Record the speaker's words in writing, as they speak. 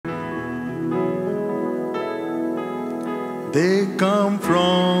They come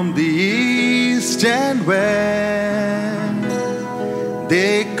from the east and west.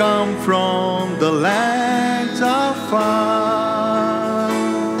 They come from the lands afar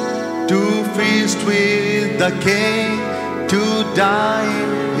to feast with the King, to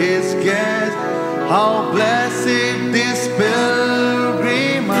dine his guest. How blessed this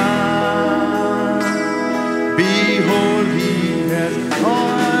pilgrim are. Behold, he has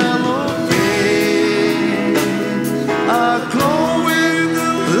oil of faith, aglow with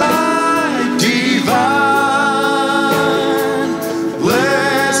light divine.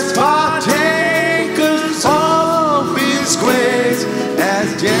 Blessed partakers of his grace,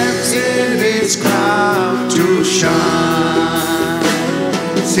 as gems in his crown to shine.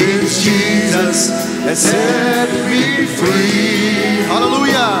 Since Jesus has set me free,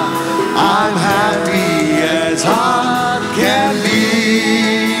 hallelujah, I'm happy as heart can be.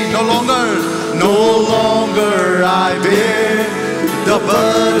 No longer I bear the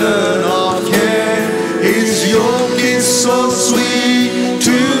burden of care. His yoke is so sweet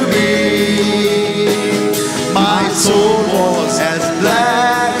to me. My soul was as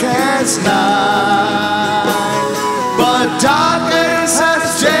black as night, but darkness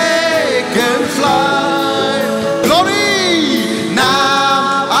has taken flight. Glory!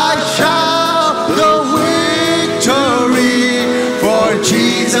 Now I shout the victory, for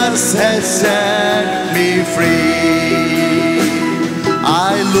Jesus has set me free.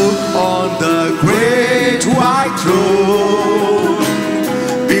 I look on the great white throne,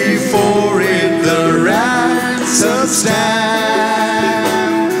 before it the ransom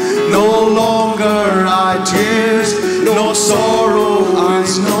stand. No longer I tears, no sorrow I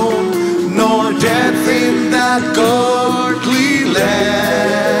know, nor death in that godly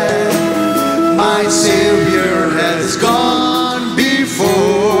land. My Savior has gone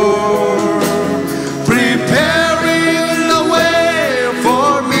before, preparing the way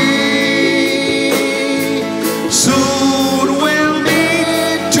for me. Soon we'll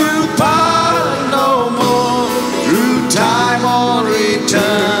meet to part no more, through time or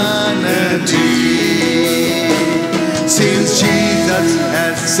eternity. Since Jesus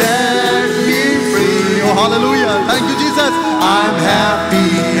has set me free, oh hallelujah, thank you Jesus, I'm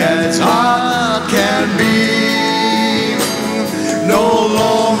happy as heart can be. No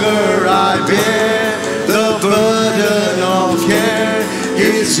longer I bear the burden of care.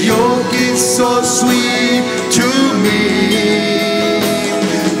 His yoke is so sweet to me.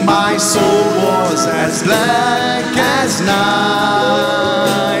 My soul was as black as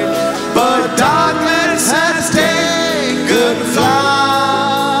night, but darkness has taken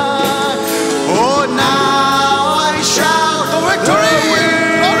flight. Oh, now I shout the victory.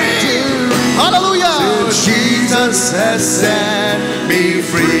 Glory. Hallelujah. Jesus has set me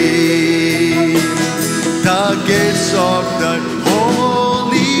free. The gates of the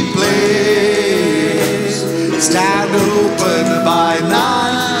holy place stand open by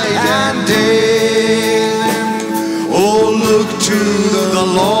night and day. Oh, look to the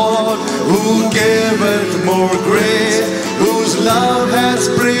Lord, who giveth more grace, whose love has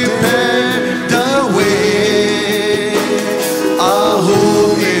prepared the way. A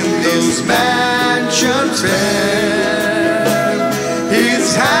home in this mansion fair,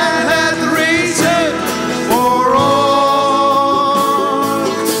 his hand hath risen for all,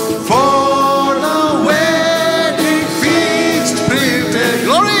 for the wedding feast prepared.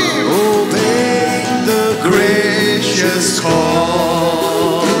 Glory! Obey the gracious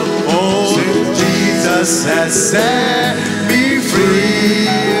call. Oh, Jesus has set me free.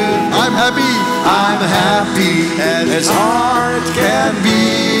 I'm happy as heart can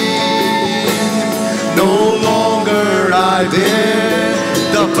be. No longer I bear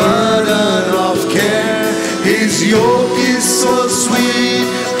the burden of care. His yoke is so sweet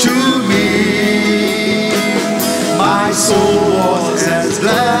to me. My soul was as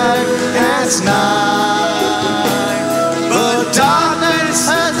black as night, but darkness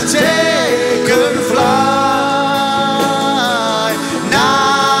has taken flight.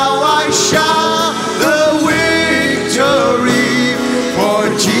 Now I shout the victory, for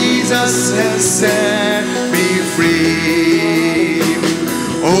Jesus has set me free.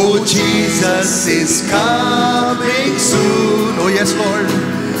 Oh, Jesus is coming soon. Oh yes, Lord.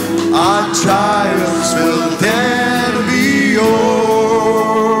 Our triumphs will then be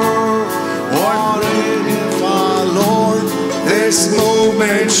o'er. What if our Lord this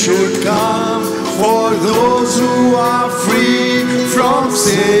moment should come, for those who are free from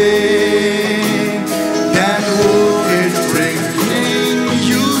sin? Then would it bring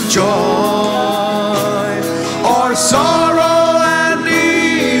you joy, or sorrow and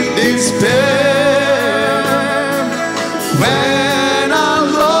despair? When our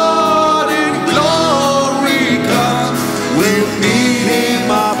Lord in glory comes, we'll meet him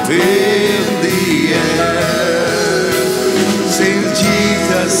up in the air. Since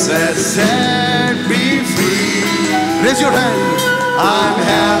Jesus has set me free, raise your hand. I'm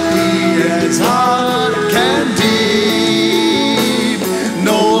happy as heart can be.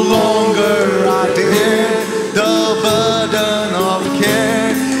 No longer I bear the burden of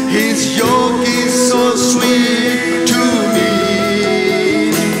care. His yoke is so sweet to me.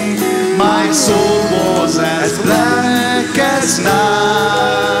 My soul was as black as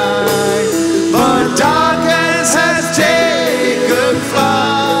night, but darkness has taken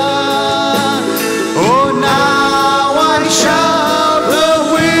flight. Oh, now I shout the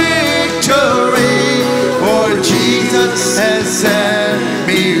victory, for Jesus has set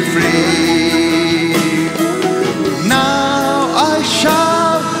me free. Now I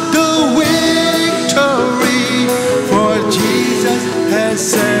shout the victory, for Jesus has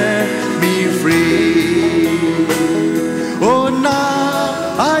set me free. Oh,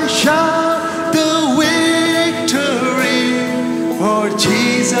 now I shout the victory, for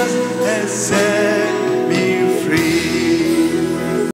Jesus has set